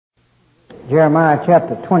Jeremiah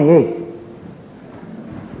chapter 28.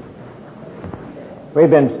 We've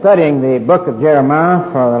been studying the book of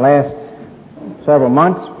Jeremiah for the last several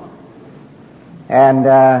months, and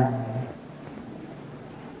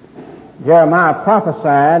Jeremiah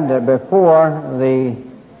prophesied before the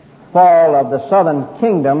fall of the southern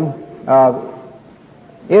kingdom of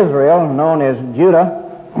Israel, known as Judah.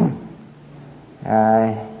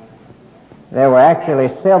 There were actually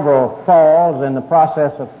several falls in the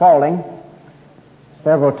process of falling,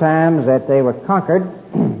 several times that they were conquered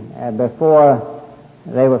before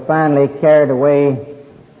they were finally carried away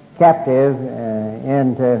captive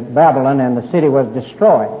into Babylon, and the city was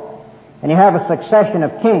destroyed. And you have a succession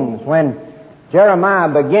of kings. When Jeremiah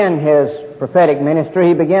began his prophetic ministry,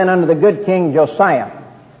 he began under the good king Josiah,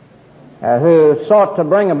 who sought to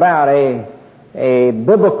bring about a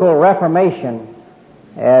biblical reformation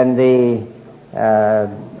and the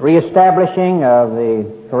reestablishing of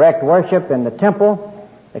the correct worship in the temple,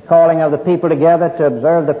 the calling of the people together to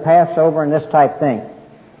observe the Passover and this type thing.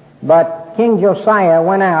 But King Josiah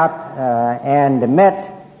went out and met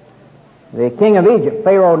the king of Egypt,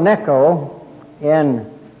 Pharaoh Necho, in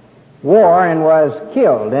war and was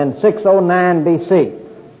killed in 609 B.C.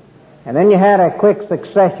 And then you had a quick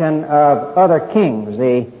succession of other kings.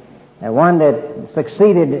 The one that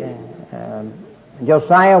succeeded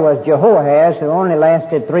Josiah was Jehoahaz, who only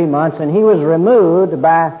lasted 3 months, and he was removed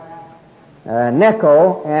by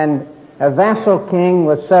Necho, and a vassal king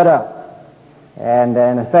was set up. And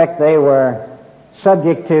in effect, they were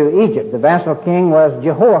subject to Egypt. The vassal king was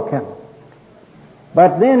Jehoiakim.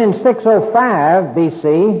 But then in 605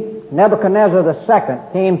 B.C., Nebuchadnezzar II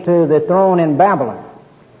came to the throne in Babylon,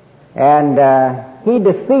 and he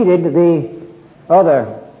defeated the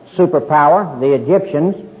other superpower, the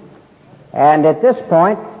Egyptians. And at this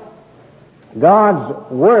point,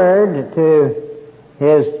 God's word to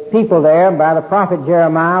his people there by the prophet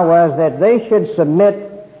Jeremiah was that they should submit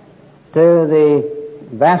to the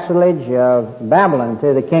vassalage of Babylon,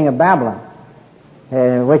 to the king of Babylon,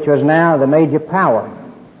 which was now the major power.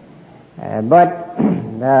 But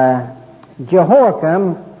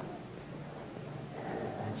Jehoiakim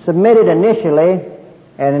submitted initially,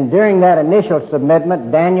 and during that initial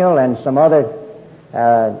submission, Daniel and some other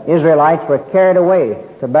Israelites were carried away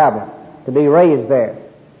to Babylon to be raised there.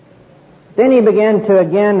 Then he began to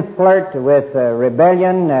again flirt with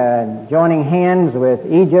rebellion, joining hands with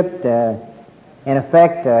Egypt, in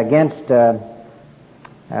effect against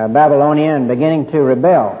Babylonia, and beginning to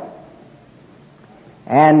rebel.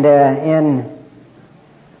 And in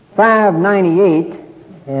 598,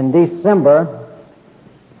 in December,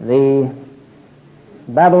 the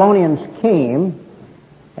Babylonians came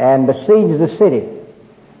and besieged the city.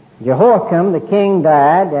 Jehoiakim, the king,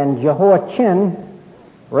 died, and Jehoiachin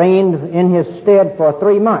reigned in his stead for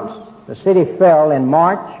 3 months. The city fell in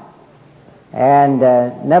March, and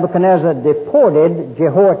Nebuchadnezzar deported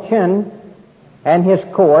Jehoiachin and his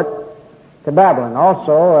court to Babylon.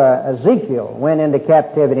 Also, Ezekiel went into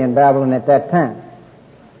captivity in Babylon at that time.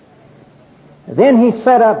 Then he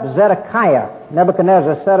set up Zedekiah.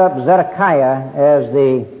 Nebuchadnezzar set up Zedekiah as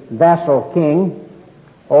the vassal king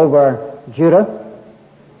over Judah.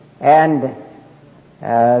 And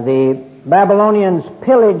the Babylonians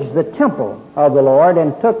pillaged the temple of the Lord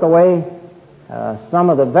and took away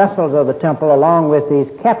some of the vessels of the temple along with these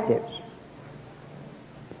captives.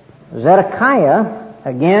 Zedekiah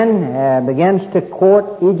again begins to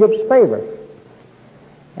court Egypt's favor.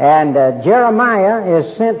 And Jeremiah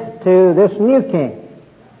is sent to this new king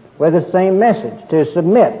with the same message, to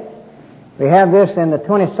submit. We have this in the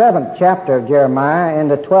 27th chapter of Jeremiah in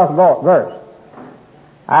the 12th verse.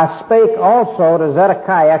 I spake also to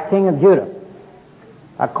Zedekiah, king of Judah,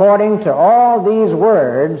 according to all these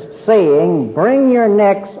words, saying, bring your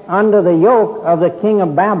necks under the yoke of the king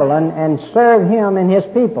of Babylon and serve him and his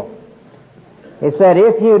people. He said,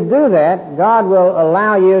 if you do that, God will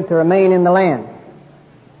allow you to remain in the land.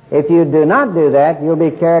 If you do not do that, you'll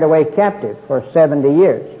be carried away captive for 70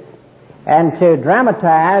 years. And to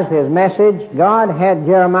dramatize his message, God had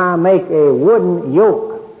Jeremiah make a wooden yoke.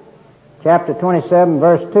 Chapter 27,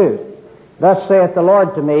 verse 2. Thus saith the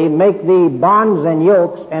Lord to me, make thee bonds and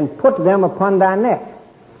yokes, and put them upon thy neck.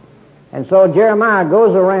 And so Jeremiah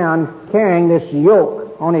goes around carrying this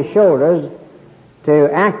yoke on his shoulders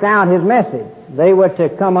to act out his message. They were to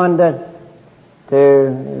come under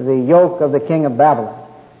to the yoke of the king of Babylon.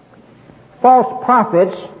 False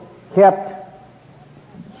prophets kept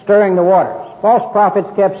stirring the waters. False prophets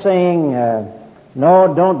kept saying,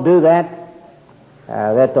 no, don't do that.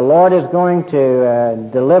 That the Lord is going to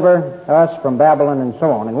deliver us from Babylon and so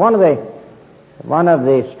on. And one of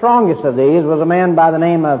the strongest of these was a man by the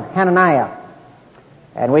name of Hananiah.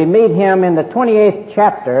 And we meet him in the 28th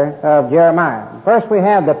chapter of Jeremiah. First we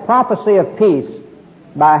have the prophecy of peace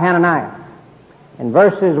by Hananiah in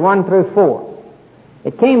verses 1 through 4.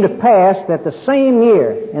 It came to pass that the same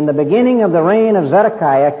year, in the beginning of the reign of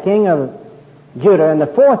Zedekiah, king of Judah, in the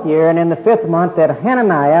 4th year and in the 5th month, that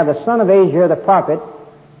Hananiah, the son of Azur, the prophet,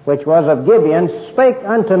 which was of Gibeon, spake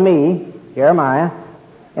unto me, Jeremiah,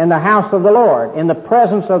 in the house of the Lord, in the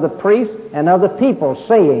presence of the priests and of the people,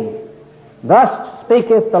 saying, Thus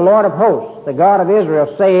speaketh the Lord of hosts, the God of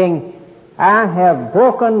Israel, saying, I have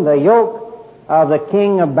broken the yoke of the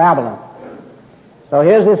king of Babylon. So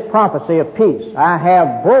here's his prophecy of peace. I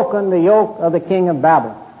have broken the yoke of the king of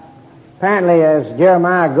Babylon. Apparently, as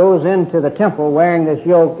Jeremiah goes into the temple wearing this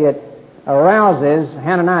yoke, it arouses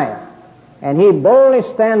Hananiah. And he boldly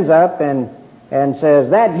stands up and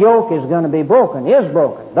says, that yoke is going to be broken, is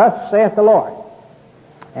broken. Thus saith the Lord.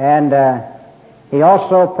 And he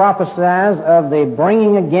also prophesies of the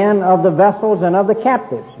bringing again of the vessels and of the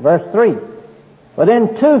captives. Verse 3.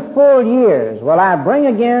 Within 2 full years will I bring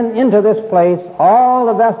again into this place all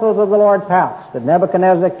the vessels of the Lord's house that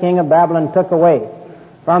Nebuchadnezzar, king of Babylon, took away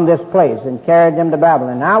from this place and carried them to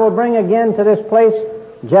Babylon. And I will bring again to this place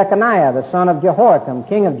Jeconiah, the son of Jehoiakim,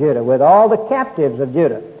 king of Judah, with all the captives of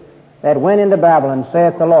Judah that went into Babylon,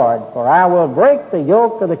 saith the Lord, for I will break the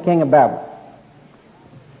yoke of the king of Babylon.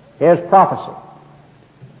 Here's prophecy.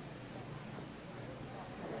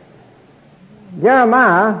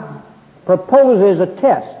 Jeremiah proposes a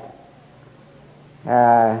test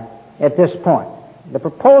at this point. The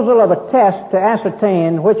proposal of a test to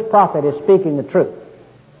ascertain which prophet is speaking the truth.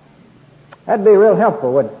 That'd be real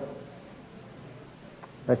helpful, wouldn't it?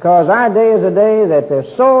 Because our day is a day that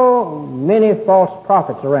there's so many false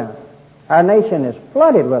prophets around. Our nation is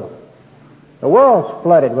flooded with them. The world's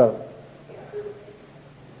flooded with them.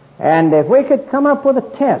 And if we could come up with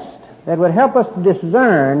a test that would help us to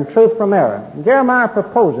discern truth from error, Jeremiah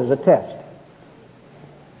proposes a test.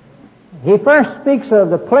 He first speaks of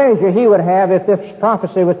the pleasure he would have if this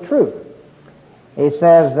prophecy was true. He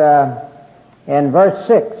says in verse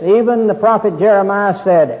 6, even the prophet Jeremiah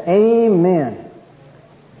said, Amen.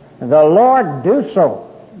 The Lord do so.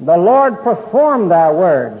 The Lord perform thy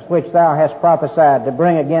words, which thou hast prophesied, to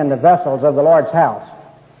bring again the vessels of the Lord's house,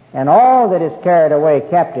 and all that is carried away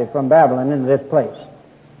captive from Babylon into this place.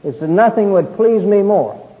 He said, nothing would please me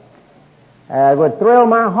more. It would thrill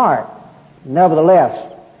my heart.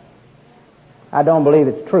 Nevertheless, I don't believe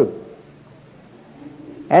it's true.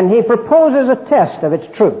 And he proposes a test of its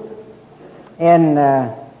truth. In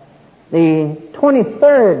the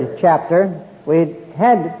 23rd chapter, we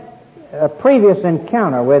had a previous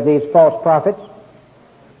encounter with these false prophets.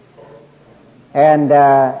 And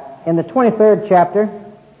in the 23rd chapter,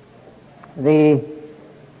 the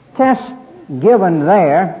test given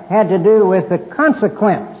there had to do with the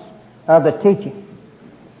consequence of the teaching.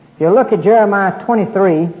 If you look at Jeremiah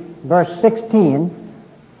 23, verse 16,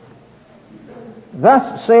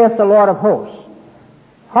 Thus saith the Lord of hosts,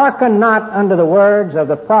 Hearken not unto the words of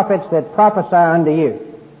the prophets that prophesy unto you.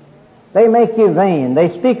 They make you vain.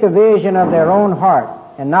 They speak a vision of their own heart,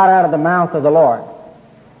 and not out of the mouth of the Lord.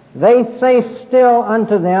 They say still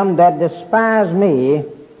unto them that despise me,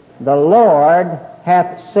 The Lord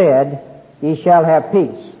hath said, Ye shall have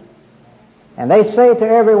peace. And they say to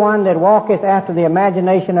everyone that walketh after the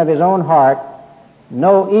imagination of his own heart,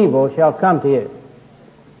 No evil shall come to you.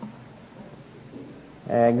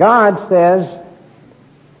 God says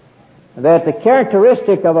that the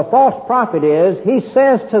characteristic of a false prophet is he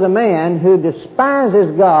says to the man who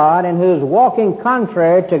despises God and who's walking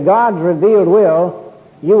contrary to God's revealed will,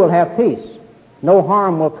 you will have peace. No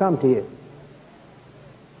harm will come to you.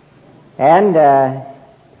 And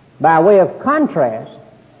by way of contrast,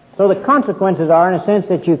 so the consequences are in a sense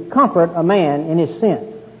that you comfort a man in his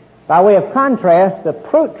sin. By way of contrast, the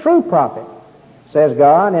true prophet, says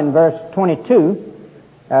God in verse 22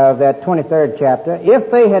 of that 23rd chapter,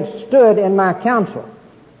 if they had stood in my counsel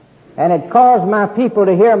and had caused my people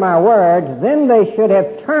to hear my words, then they should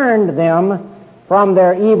have turned them from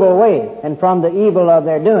their evil way and from the evil of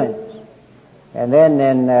their doings. And then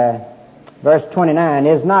in verse 29,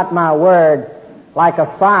 Is not my word like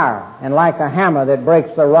a fire and like a hammer that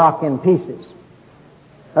breaks the rock in pieces?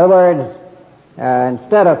 In other words,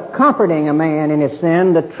 instead of comforting a man in his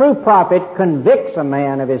sin, the true prophet convicts a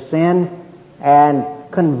man of his sin and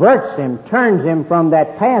converts him, turns him from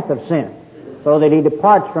that path of sin so that he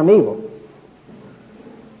departs from evil.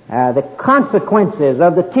 The consequences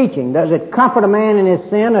of the teaching, does it comfort a man in his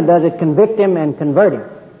sin or does it convict him and convert him?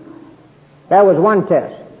 That was one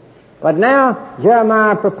test. But now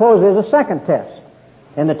Jeremiah proposes a second test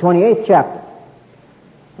in the 28th chapter.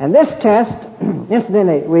 And this test,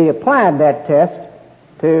 incidentally, we applied that test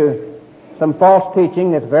to some false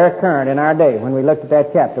teaching that's very current in our day when we looked at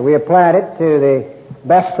that chapter. We applied it to the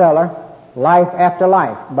bestseller, Life After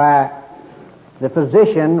Life, by the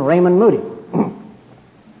physician Raymond Moody.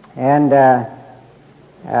 And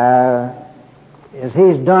as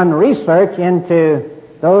he's done research into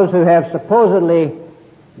those who have supposedly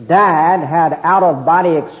died, had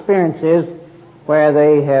out-of-body experiences where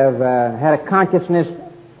they have had a consciousness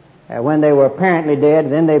when they were apparently dead,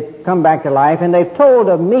 then they've come back to life, and they've told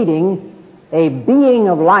of meeting a being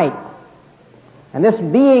of light. And this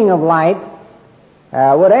being of light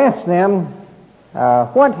would ask them,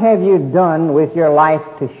 what have you done with your life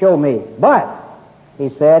to show me? But, he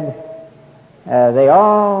said,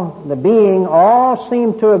 the being all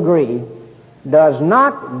seem to agree, does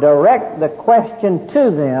not direct the question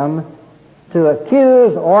to them to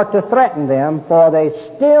accuse or to threaten them, for they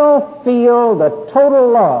still feel the total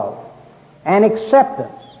love and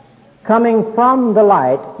acceptance coming from the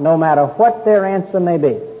light, no matter what their answer may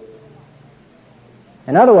be.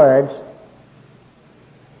 In other words,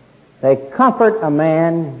 they comfort a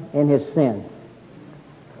man in his sin.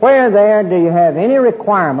 Where there do you have any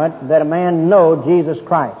requirement that a man know Jesus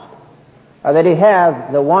Christ, or that he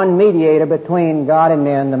have the one mediator between God and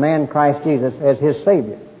men, the man Christ Jesus, as his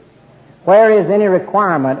Savior? Where is any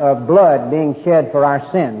requirement of blood being shed for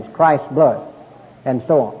our sins, Christ's blood, and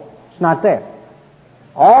so on? It's not there.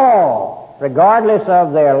 All, regardless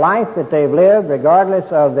of their life that they've lived,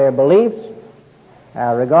 regardless of their beliefs,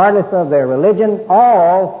 regardless of their religion,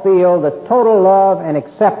 all feel the total love and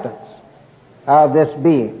acceptance of this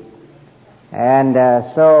being. And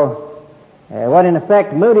what in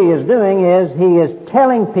effect Moody is doing is he is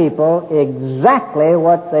telling people exactly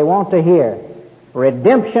what they want to hear.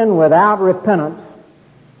 Redemption without repentance,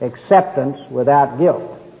 acceptance without guilt.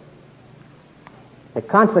 The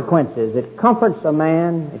consequences, it comforts a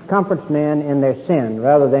man, it comforts men in their sin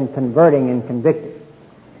rather than converting and convicting.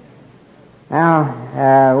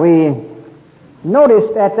 Now, we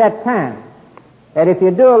noticed at that time that if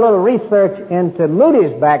you do a little research into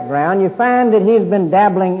Moody's background, you find that he's been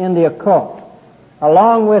dabbling in the occult,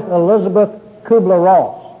 along with Elizabeth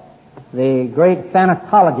Kubler-Ross, the great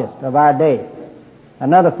thanatologist of our day,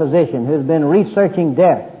 another physician who's been researching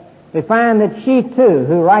death. We find that she, too,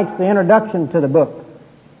 who writes the introduction to the book,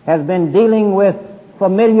 has been dealing with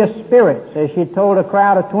familiar spirits, as she told a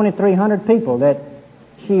crowd of 2,300 people that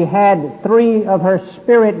she had 3 of her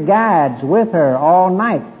spirit guides with her all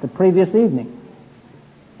night the previous evening.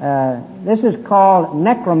 This is called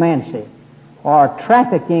necromancy, or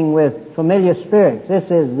trafficking with familiar spirits. This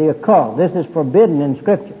is the occult. This is forbidden in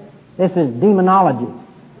Scripture. This is demonology.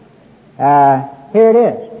 Here it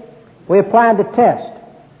is. We applied the test.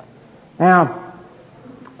 Now,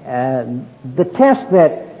 the test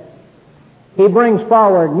that he brings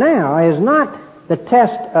forward now is not the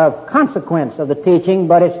test of consequence of the teaching,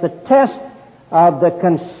 but it's the test of the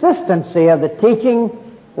consistency of the teaching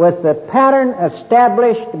with the pattern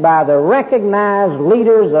established by the recognized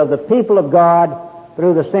leaders of the people of God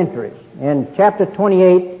through the centuries. In chapter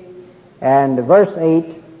 28 and verse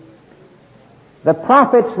 8, the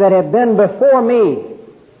prophets that have been before me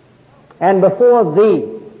and before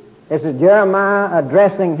thee. This is Jeremiah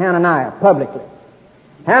addressing Hananiah publicly.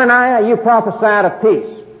 Hananiah, you prophesied of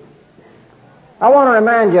peace. I want to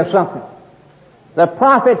remind you of something. The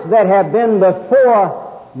prophets that have been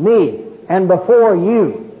before me and before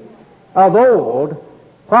you of old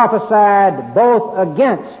prophesied both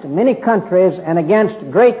against many countries and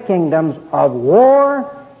against great kingdoms of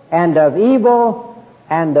war and of evil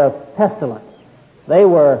and of pestilence. They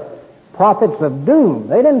were prophets of doom.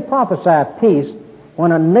 They didn't prophesy peace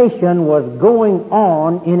when a nation was going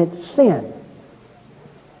on in its sin.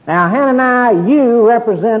 Now, Hananiah, you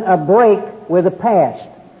represent a break with the past.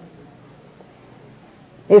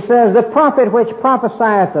 He says, the prophet which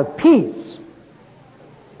prophesieth of peace,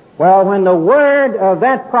 well, when the word of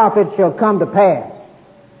that prophet shall come to pass,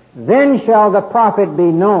 then shall the prophet be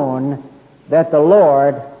known that the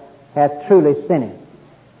Lord hath truly sent him.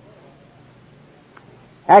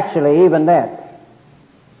 Actually, even that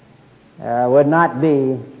would not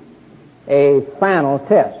be a final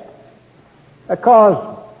test,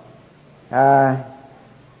 because a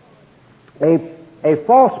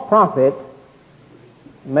false prophet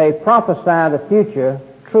may prophesy the future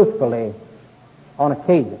truthfully on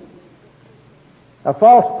occasion. A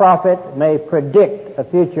false prophet may predict a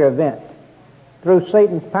future event through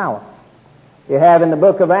Satan's power. You have in the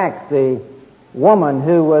book of Acts the woman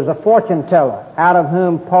who was a fortune teller, out of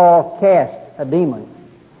whom Paul cast a demon.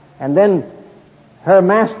 And then her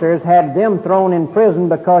masters had them thrown in prison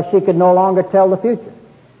because she could no longer tell the future.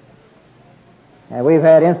 We've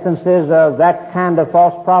had instances of that kind of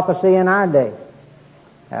false prophecy in our day,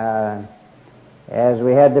 as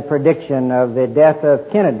we had the prediction of the death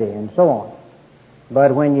of Kennedy and so on.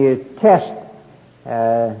 But when you test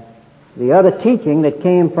the other teaching that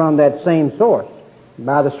came from that same source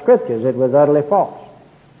by the Scriptures, it was utterly false.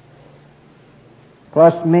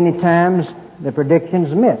 Plus, many times the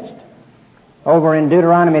predictions missed. Over in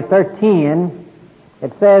Deuteronomy 13,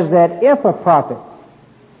 it says that if a prophet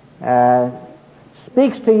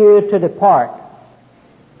speaks to you to depart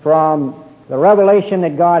from the revelation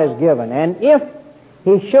that God has given, and if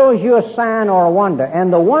he shows you a sign or a wonder,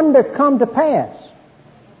 and the wonder come to pass,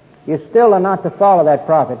 you still are not to follow that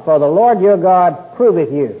prophet, for the Lord your God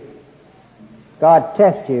proveth you. God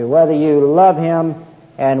tests you whether you love him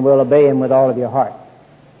and will obey him with all of your heart.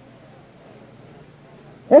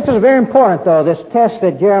 This is very important, though, this test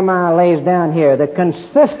that Jeremiah lays down here, the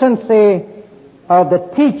consistency of the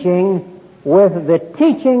teaching with the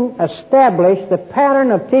teaching established, the pattern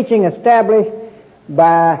of teaching established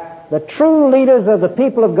by the true leaders of the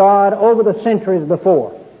people of God over the centuries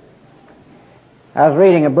before. I was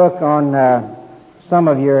reading a book on some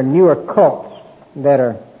of your newer cults that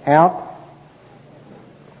are out.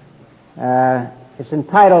 It's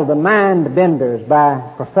entitled The Mind Benders by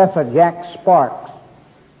Professor Jack Sparks.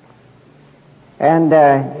 And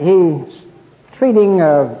he's treating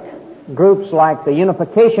of groups like the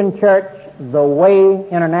Unification Church, the Way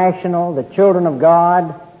International, the Children of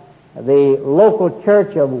God, the local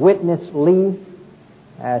church of Witness Lee,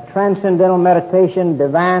 Transcendental Meditation,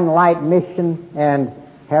 Divine Light Mission, and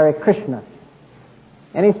Hare Krishna.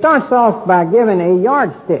 And he starts off by giving a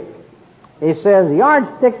yardstick. He says,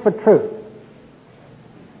 yardstick for truth.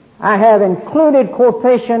 I have included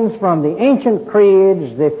quotations from the ancient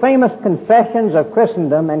creeds, the famous confessions of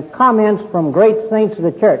Christendom, and comments from great saints of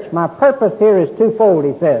the church. My purpose here is twofold,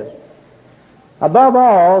 he says. Above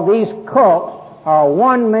all, these cults are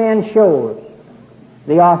one-man shows.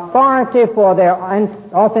 The authority for their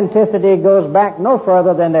authenticity goes back no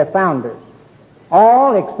further than their founders.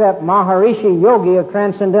 All except Maharishi Yogi of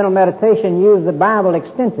Transcendental Meditation use the Bible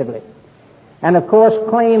extensively, and of course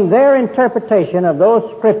claim their interpretation of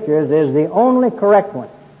those scriptures is the only correct one.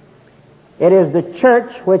 It is the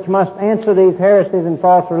church which must answer these heresies and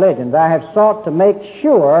false religions. I have sought to make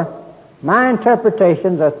sure my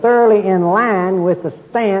interpretations are thoroughly in line with the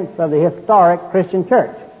stance of the historic Christian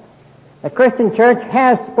church. The Christian church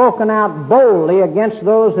has spoken out boldly against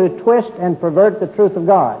those who twist and pervert the truth of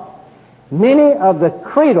God. Many of the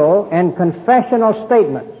creedal and confessional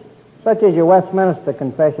statements, such as your Westminster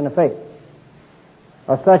Confession of Faith,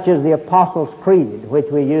 or such as the Apostles' Creed,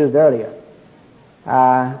 which we used earlier.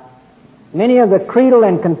 Many of the creedal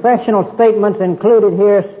and confessional statements included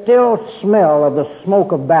here still smell of the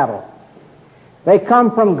smoke of battle. They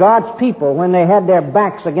come from God's people when they had their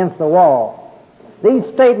backs against the wall.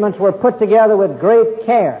 These statements were put together with great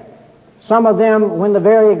care, some of them when the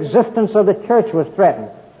very existence of the church was threatened.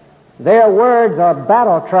 Their words are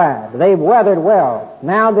battle-tried. They've weathered well.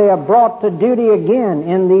 Now they are brought to duty again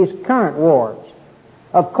in these current wars.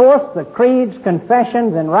 Of course, the creeds,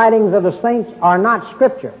 confessions, and writings of the saints are not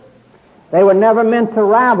Scripture. They were never meant to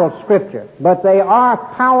rival Scripture, but they are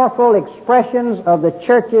powerful expressions of the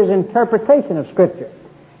church's interpretation of Scripture.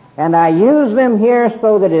 And I use them here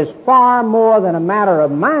so that it is far more than a matter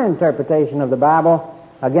of my interpretation of the Bible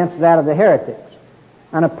against that of the heretics.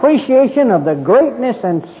 An appreciation of the greatness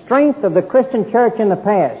and strength of the Christian church in the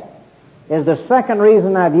past is the second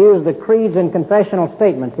reason I've used the creeds and confessional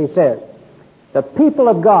statements, he says. The people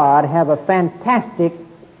of God have a fantastic,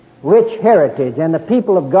 rich heritage, and the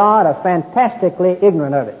people of God are fantastically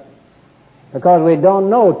ignorant of it because we don't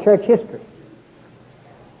know church history.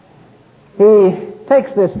 He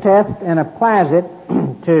takes this test and applies it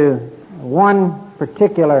to one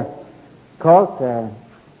particular cult, to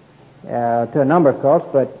a number of cults,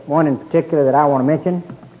 but one in particular that I want to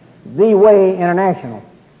mention, The Way International.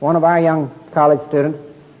 One of our young college students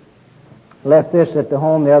left this at the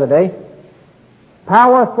home the other day.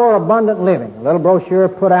 Power for Abundant Living, a little brochure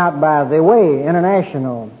put out by The Way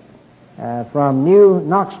International from New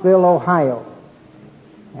Knoxville, Ohio.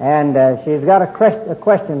 And she's got a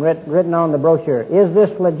question written on the brochure. Is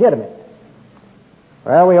this legitimate?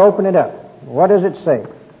 Well, we open it up. What does it say?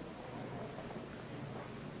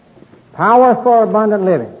 Power for Abundant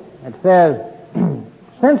Living. It says,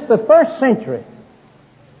 since the first century,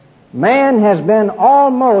 man has been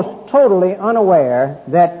almost totally unaware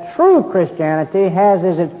that true Christianity has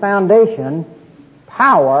as its foundation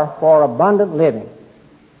power for abundant living.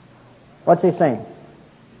 What's he saying?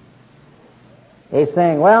 He's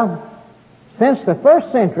saying, well, since the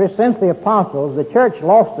first century, since the apostles, the church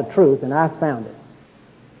lost the truth, and I found it.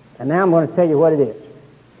 And now I'm going to tell you what it is.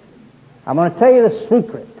 I'm going to tell you the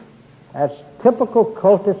secret. That's typical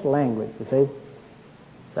cultist language, you see.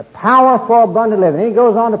 The power for abundant living. He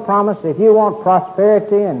goes on to promise if you want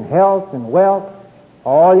prosperity and health and wealth,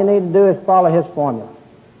 all you need to do is follow his formula.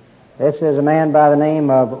 This is a man by the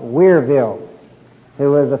name of Weirville,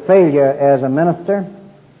 who was a failure as a minister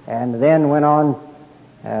and then went on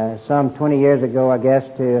some 20 years ago, I guess,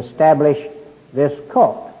 to establish this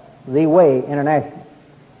cult, The Way International,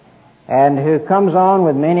 and who comes on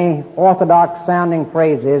with many orthodox-sounding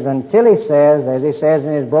phrases until he says, as he says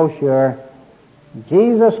in his brochure,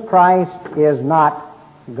 Jesus Christ is not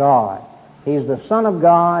God. He's the Son of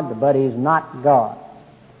God, but he's not God.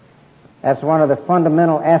 That's one of the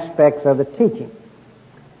fundamental aspects of the teaching.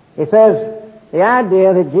 He says the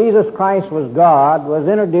idea that Jesus Christ was God was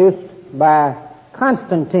introduced by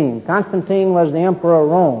Constantine. Constantine was the emperor of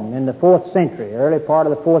Rome in the 4th century, early part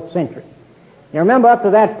of the 4th century. You remember up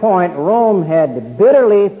to that point, Rome had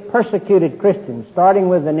bitterly persecuted Christians, starting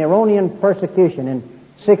with the Neronian persecution in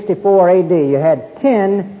 64 AD. You had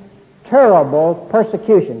 10 terrible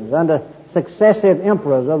persecutions under successive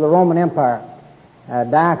emperors of the Roman Empire,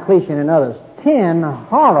 Diocletian and others. 10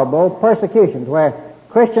 horrible persecutions where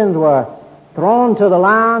Christians were thrown to the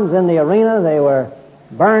lions in the arena. They were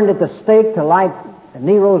burned at the stake to light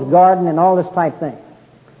Nero's garden and all this type thing.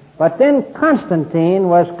 But then Constantine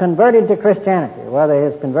was converted to Christianity, whether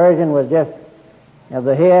his conversion was just of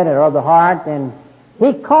the head or of the heart, and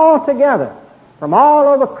he called together from all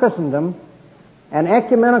over Christendom an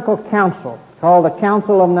ecumenical council called the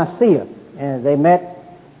Council of Nicaea. And they met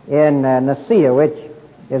in Nicaea, which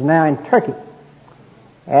is now in Turkey.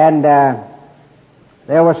 And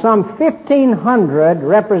there were some 1,500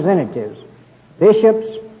 representatives, bishops,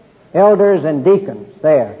 elders, and deacons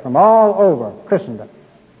there from all over Christendom.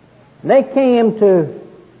 They came to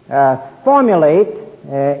formulate,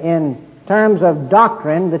 in terms of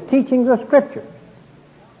doctrine, the teachings of Scripture.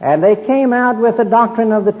 And they came out with the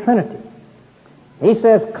doctrine of the Trinity. He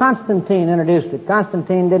says Constantine introduced it.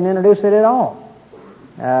 Constantine didn't introduce it at all.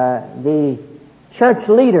 The church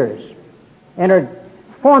leaders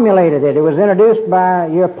formulated it. It was introduced by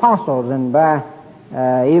your apostles and by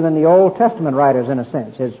even the Old Testament writers, in a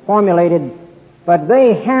sense. It's formulated, but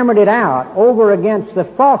they hammered it out over against the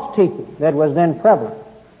false teaching that was then prevalent.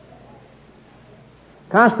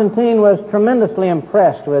 Constantine was tremendously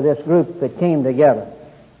impressed with this group that came together,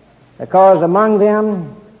 because among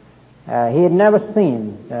them he had never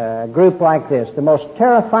seen a group like this. The most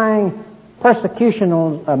terrifying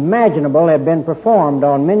persecutions imaginable had been performed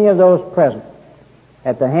on many of those present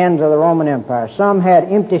at the hands of the Roman Empire. Some had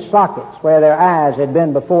empty sockets where their eyes had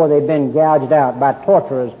been before they'd been gouged out by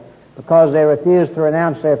torturers because they refused to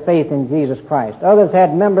renounce their faith in Jesus Christ. Others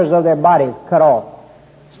had members of their bodies cut off.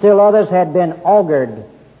 Still others had been augured.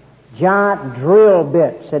 Giant drill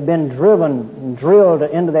bits had been drilled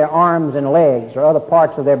into their arms and legs or other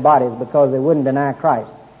parts of their bodies because they wouldn't deny Christ.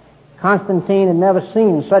 Constantine had never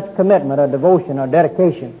seen such commitment or devotion or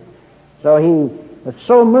dedication. So he was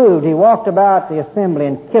so moved, he walked about the assembly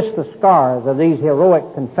and kissed the scars of these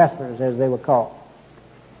heroic confessors, as they were called.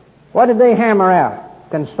 What did they hammer out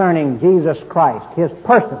concerning Jesus Christ, his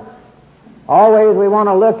person? Always we want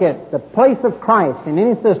to look at the place of Christ in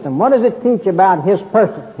any system. What does it teach about his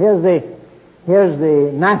person? Here's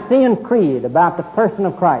the Nicene Creed about the person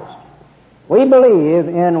of Christ. We believe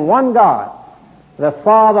in one God, the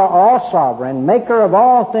Father all-sovereign, maker of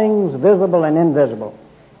all things visible and invisible,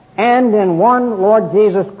 and in one Lord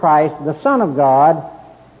Jesus Christ, the Son of God,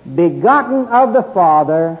 begotten of the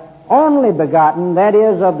Father, only begotten, that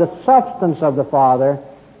is, of the substance of the Father,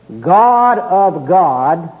 God of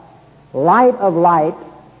God, light of light,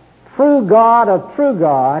 true God of true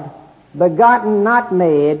God, begotten, not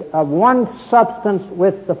made, of one substance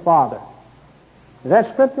with the Father. Is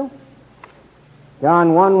that scriptural?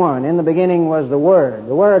 John 1:1, in the beginning was the Word.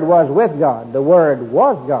 The Word was with God. The Word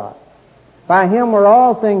was God. By him were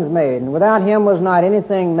all things made, and without him was not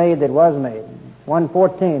anything made that was made.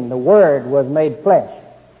 1:14, the Word was made flesh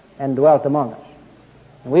and dwelt among us.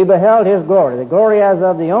 And we beheld his glory, the glory as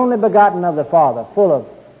of the only begotten of the Father, full of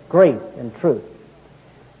grace and truth.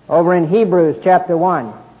 Over in Hebrews chapter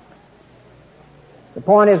 1, the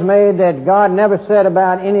point is made that God never said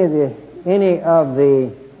about any of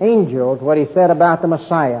the angels what he said about the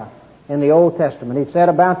Messiah in the Old Testament. He said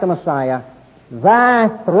about the Messiah, "Thy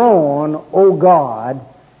throne, O God,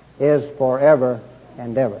 is forever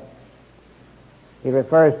and ever." He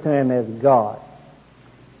refers to him as God.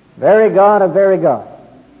 Very God of very God.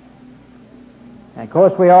 And of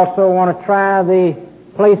course we also want to try the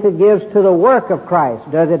place it gives to the work of Christ.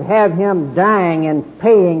 Does it have Him dying and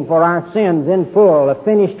paying for our sins in full, a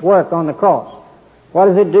finished work on the cross? What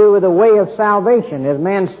does it do with the way of salvation? Is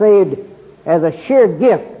man saved as a sheer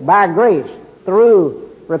gift by grace through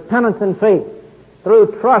repentance and faith,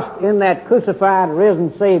 through trust in that crucified,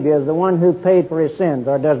 risen Savior as the one who paid for his sins,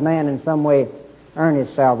 or does man in some way earn his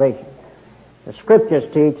salvation? The Scriptures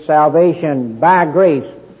teach salvation by grace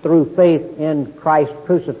through faith in Christ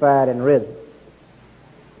crucified and risen.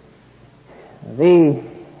 The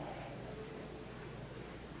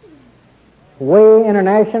Way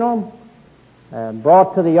International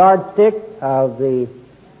brought to the yardstick of the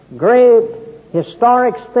great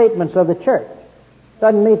historic statements of the church.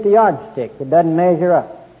 Doesn't meet the yardstick. It doesn't measure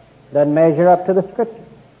up. Doesn't measure up to the Scripture.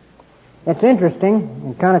 It's interesting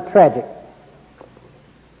and kind of tragic.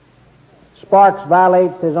 Sparks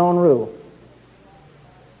violates his own rule.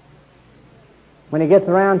 When he gets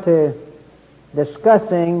around to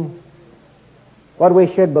discussing what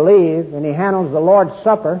we should believe, and he handles the Lord's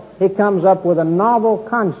Supper, he comes up with a novel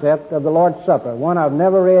concept of the Lord's Supper, one I've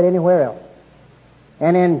never read anywhere else.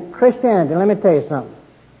 And in Christianity, let me tell you something.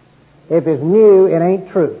 If it's new, it ain't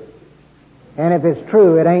true. And if it's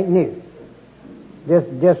true, it ain't new.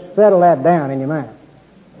 Just settle that down in your mind.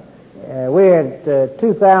 We're at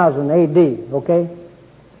 2000 A.D., okay?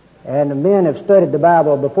 And the men have studied the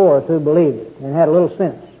Bible before us who believed it and had a little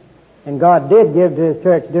sense. And God did give to His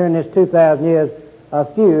church during this 2,000 years a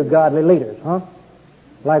few godly leaders,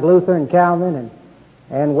 like Luther and Calvin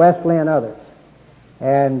and Wesley and others.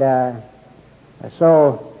 And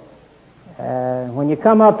so when you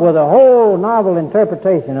come up with a whole novel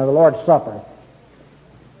interpretation of the Lord's Supper,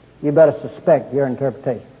 you better suspect your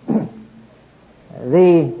interpretation.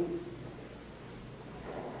 The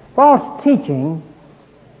false teaching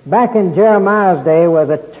back in Jeremiah's day was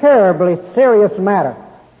a terribly serious matter,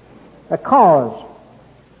 because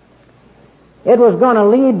it was going to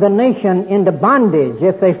lead the nation into bondage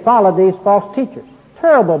if they followed these false teachers.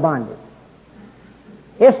 Terrible bondage.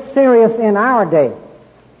 It's serious in our day.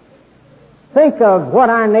 Think of what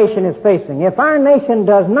our nation is facing. If our nation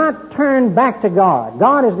does not turn back to God,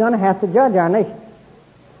 God is going to have to judge our nation.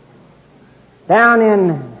 Down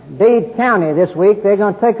in Dade County this week, they're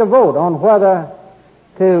going to take a vote on whether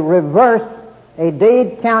to reverse a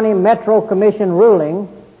Dade County Metro Commission ruling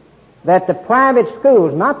that the private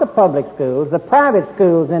schools, not the public schools, the private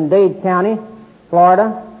schools in Dade County,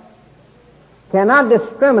 Florida, cannot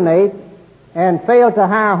discriminate and fail to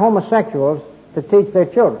hire homosexuals to teach their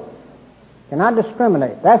children. Cannot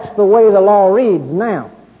discriminate. That's the way the law reads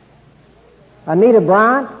now. Anita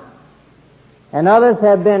Bryant and others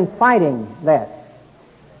have been fighting that,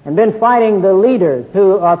 and been fighting the leaders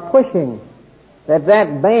who are pushing that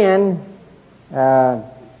ban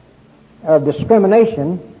of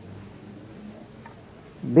discrimination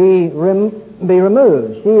be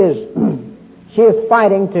removed. She is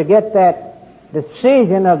fighting to get that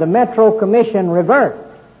decision of the Metro Commission reversed.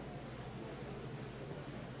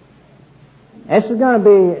 This is going to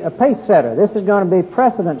be a pace setter. This is going to be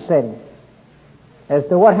precedent setting as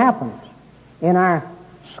to what happens in our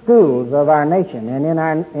schools of our nation and in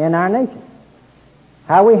our nation.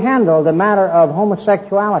 How we handle the matter of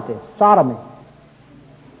homosexuality, sodomy,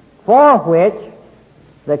 for which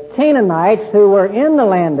the Canaanites who were in the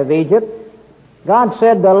land of Egypt, God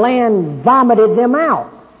said the land vomited them out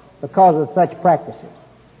because of such practices.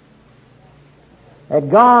 That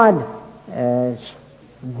God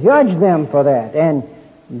judged them for that and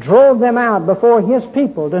drove them out before His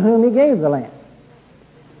people to whom He gave the land.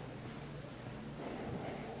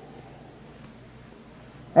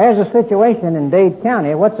 There's a situation in Dade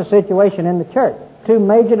County. What's the situation in the church? Two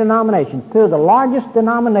major denominations, two of the largest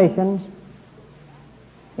denominations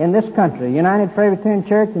in this country, the United Presbyterian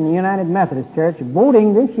Church and the United Methodist Church,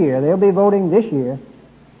 voting this year, they'll be voting this year,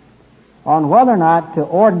 on whether or not to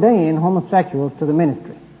ordain homosexuals to the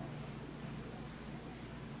ministry.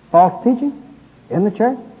 False teaching in the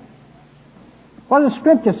church? What does the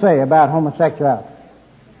Scripture say about homosexuality?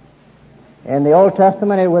 In the Old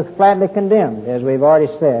Testament, it was flatly condemned, as we've already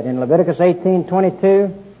said. In Leviticus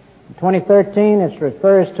 18:22, 20:13, it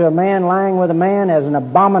refers to a man lying with a man as an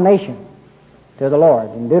abomination to the Lord.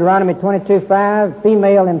 In Deuteronomy 22:5,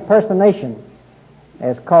 female impersonation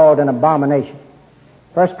is called an abomination.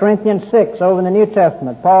 1 Corinthians 6, over in the New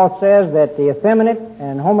Testament, Paul says that the effeminate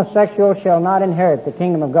and homosexual shall not inherit the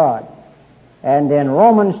kingdom of God. And in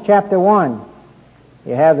Romans chapter 1,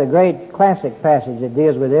 you have the great classic passage that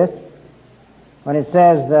deals with this, when it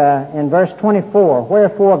says in verse 24,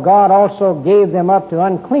 wherefore God also gave them up to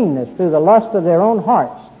uncleanness through the lust of their own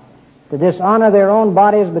hearts, to dishonor their own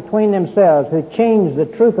bodies between themselves, who changed the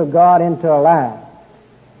truth of God into a lie,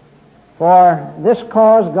 For this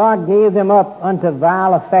cause God gave them up unto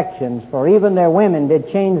vile affections, for even their women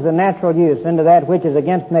did change the natural use into that which is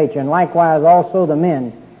against nature, and likewise also the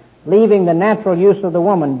men, leaving the natural use of the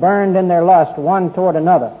woman, burned in their lust one toward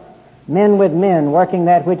another, men with men, working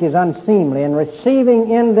that which is unseemly, and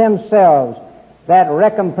receiving in themselves that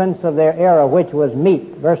recompense of their error which was meet.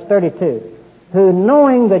 Verse 32, who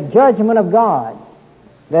knowing the judgment of God,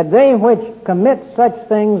 that they which commit such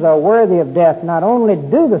things are worthy of death, not only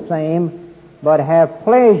do the same, but have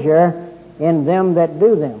pleasure in them that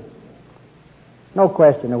do them. No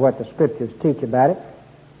question of what the Scriptures teach about it.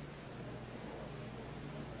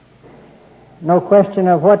 No question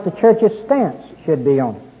of what the church's stance should be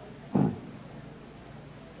on it.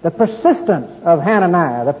 The persistence of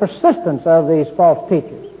Hananiah, the persistence of these false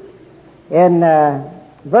teachers. In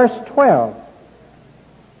verse 12,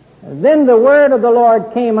 then the word of the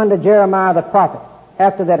Lord came unto Jeremiah the prophet,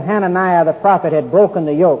 after that Hananiah the prophet had broken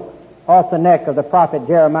the yoke off the neck of the prophet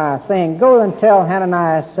Jeremiah, saying, go and tell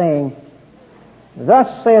Hananiah, saying,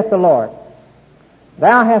 thus saith the Lord,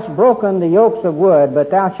 thou hast broken the yokes of wood,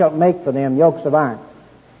 but thou shalt make for them yokes of iron.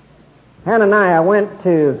 Hananiah went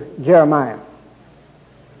to Jeremiah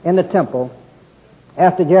in the temple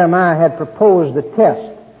after Jeremiah had proposed the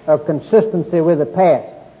test of consistency with the past.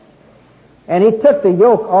 And he took the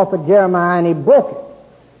yoke off of Jeremiah and he broke it.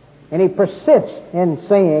 And he persists in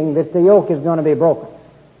saying that the yoke is going to be broken.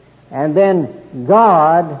 And then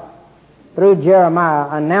God, through Jeremiah,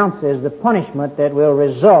 announces the punishment that will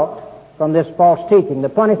result from this false teaching, the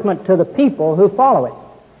punishment to the people who follow it.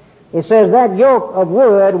 He says that yoke of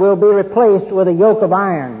wood will be replaced with a yoke of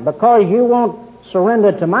iron. Because you won't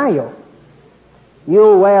surrender to my yoke,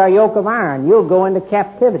 you'll wear a yoke of iron. You'll go into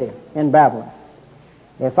captivity in Babylon.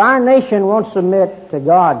 If our nation won't submit to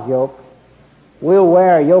God's yoke, we'll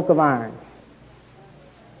wear a yoke of iron.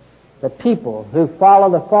 The people who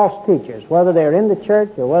follow the false teachers, whether they're in the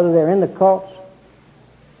church or whether they're in the cults,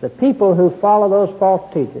 the people who follow those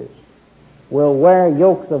false teachers will wear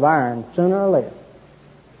yokes of iron sooner or later.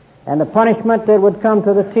 And the punishment that would come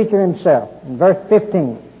to the teacher himself. In verse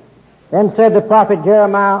 15, then said the prophet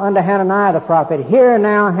Jeremiah unto Hananiah the prophet, hear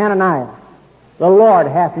now, Hananiah, the Lord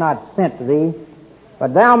hath not sent thee,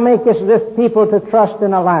 but thou makest this people to trust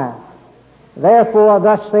in a lie. Therefore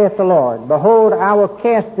thus saith the Lord, behold, I will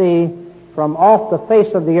cast thee from off the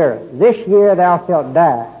face of the earth. This year thou shalt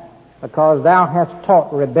die, because thou hast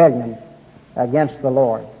taught rebellion against the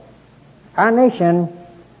Lord. Our nation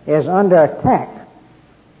is under attack.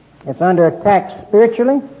 It's under attack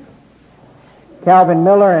spiritually. Calvin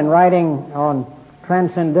Miller, in writing on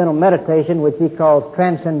transcendental meditation, which he calls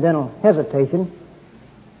transcendental hesitation,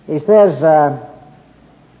 he says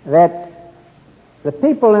that the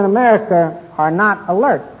people in America are not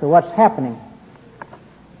alert to what's happening.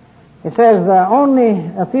 He says only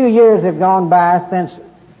a few years have gone by since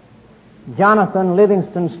Jonathan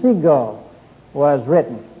Livingston Seagull was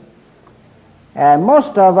written. And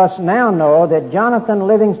most of us now know that Jonathan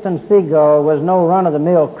Livingston Seagull was no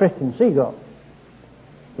run-of-the-mill Christian seagull.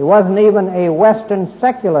 He wasn't even a Western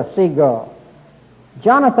secular seagull.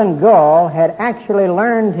 Jonathan Gull had actually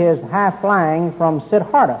learned his high flying from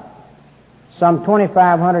Siddhartha some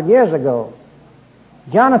 2,500 years ago.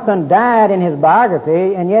 Jonathan died in his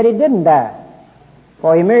biography, and yet he didn't die,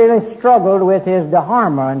 for he merely struggled with his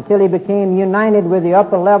dharma until he became united with the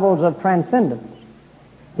upper levels of transcendence.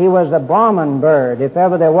 He was a Brahman bird, if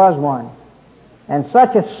ever there was one, and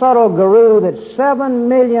such a subtle guru that 7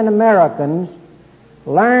 million Americans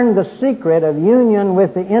learned the secret of union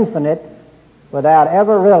with the infinite without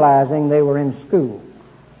ever realizing they were in school.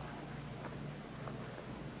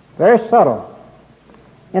 Very subtle.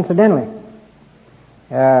 Incidentally,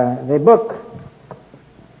 the book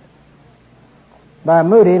by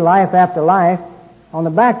Moody, Life After Life, on the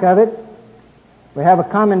back of it, we have a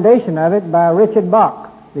commendation of it by Richard Bach,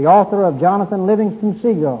 the author of Jonathan Livingston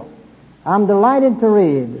Seagull. I'm delighted to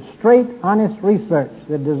read straight, honest research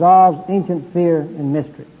that dissolves ancient fear and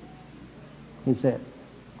mystery, he said.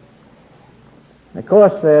 Of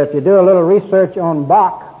course, if you do a little research on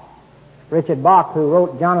Bach, Richard Bach, who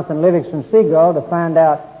wrote Jonathan Livingston Seagull, to find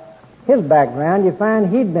out his background, you find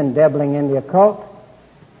he'd been dabbling in the occult,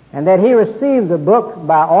 and that he received the book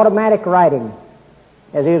by automatic writing.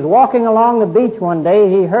 As he was walking along the beach one day,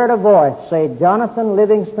 he heard a voice say, Jonathan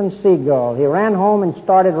Livingston Seagull. He ran home and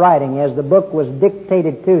started writing as the book was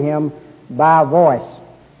dictated to him by a voice.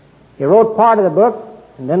 He wrote part of the book,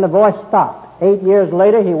 and then the voice stopped. 8 years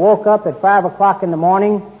later, he woke up at 5 o'clock in the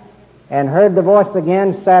morning and heard the voice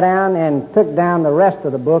again, sat down, and took down the rest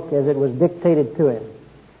of the book as it was dictated to him,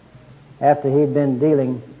 after he'd been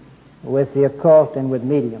dealing with the occult and with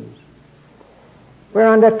mediums. We're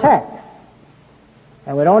under attack.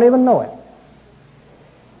 and we don't even know it.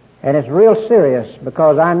 And it's real serious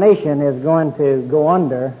because our nation is going to go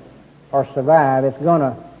under or survive. It's going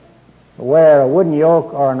to wear a wooden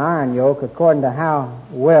yoke or an iron yoke according to how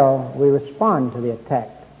well we respond to the attack.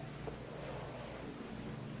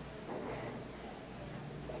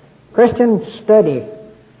 Christians, study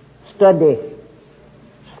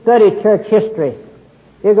church history.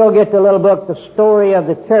 You go get the little book, The Story of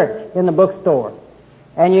the Church, in the bookstore,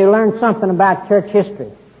 and you learn something about church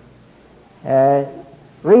history.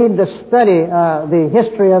 Read the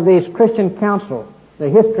history of these Christian councils, the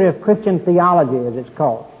history of Christian theology, as it's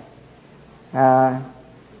called.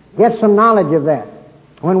 Get some knowledge of that.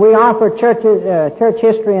 When we offer church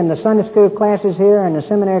history in the Sunday school classes here and the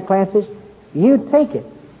seminary classes, you take it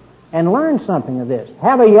and learn something of this.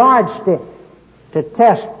 Have a yardstick to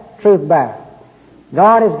test truth by.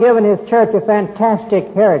 God has given His church a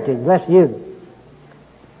fantastic heritage. Let's use it.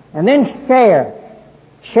 And then share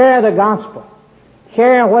the gospel.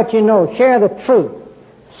 Share what you know. Share the truth.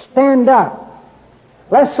 Stand up.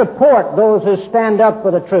 Let's support those who stand up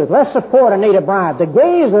for the truth. Let's support Anita Bryant. The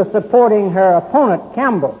gays are supporting her opponent,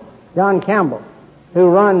 John Campbell, who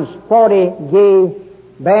runs 40 gay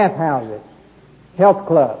bathhouses, health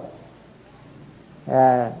clubs.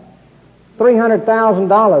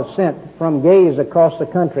 $300,000 sent from gays across the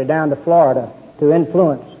country down to Florida to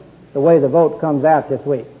influence the way the vote comes out this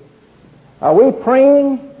week. Are we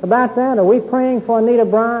praying about that? Are we praying for Anita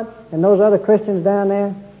Bryant and those other Christians down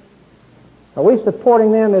there? Are we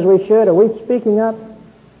supporting them as we should? Are we speaking up?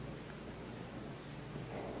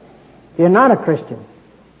 If you're not a Christian,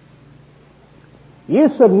 you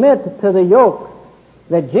submit to the yoke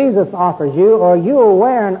that Jesus offers you, or you will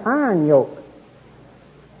wear an iron yoke.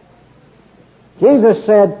 Jesus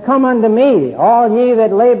said, "Come unto me, all ye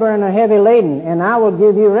that labor and are heavy laden, and I will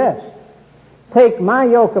give you rest. Take my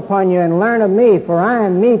yoke upon you and learn of me, for I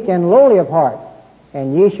am meek and lowly of heart,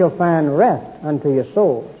 and ye shall find rest unto your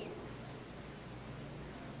souls."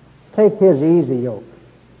 Take His easy yoke.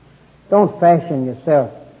 Don't fashion yourself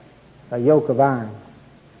a yoke of iron.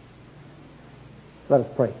 Let us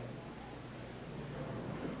pray.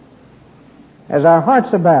 As our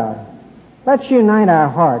hearts are bowed, let's unite our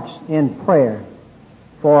hearts in prayer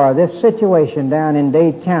for this situation down in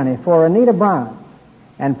Dade County, for Anita Bryant,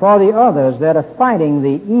 and for the others that are fighting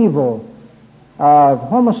the evil of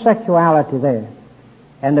homosexuality there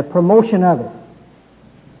and the promotion of it.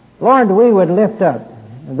 Lord, we would lift up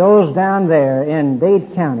those down there in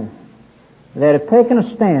Dade County that have taken a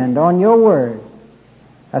stand on your word,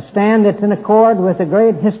 a stand that's in accord with the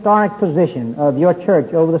great historic position of your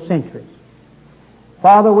church over the centuries.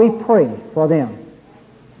 Father, we pray for them.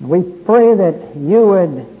 We pray that you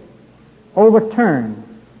would overturn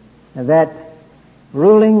that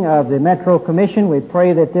ruling of the Metro Commission. We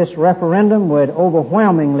pray that this referendum would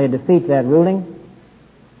overwhelmingly defeat that ruling,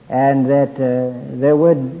 and that there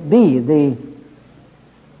would be the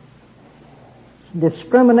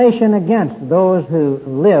discrimination against those who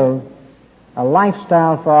live a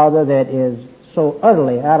lifestyle, Father, that is so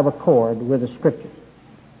utterly out of accord with the Scriptures,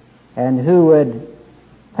 and who would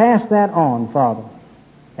pass that on, Father,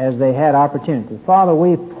 as they had opportunity. Father,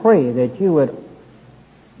 we pray that you would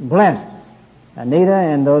bless Anita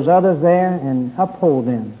and those others there and uphold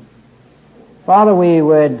them. Father, we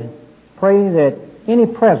would pray that any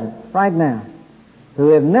present right now who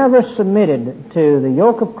have never submitted to the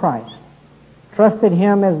yoke of Christ, trusted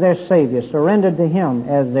Him as their Savior, surrendered to Him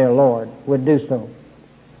as their Lord, would do so.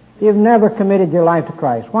 If you've never committed your life to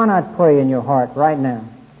Christ, why not pray in your heart right now?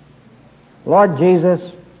 Lord Jesus,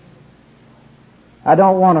 I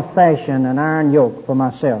don't want to fashion an iron yoke for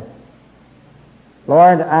myself.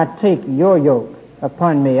 Lord, I take your yoke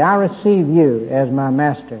upon me. I receive you as my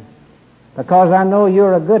master, because I know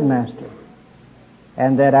you're a good master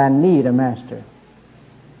and that I need a master.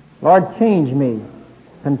 Lord, change me,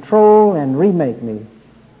 control and remake me.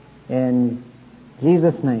 In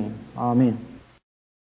Jesus' name, amen.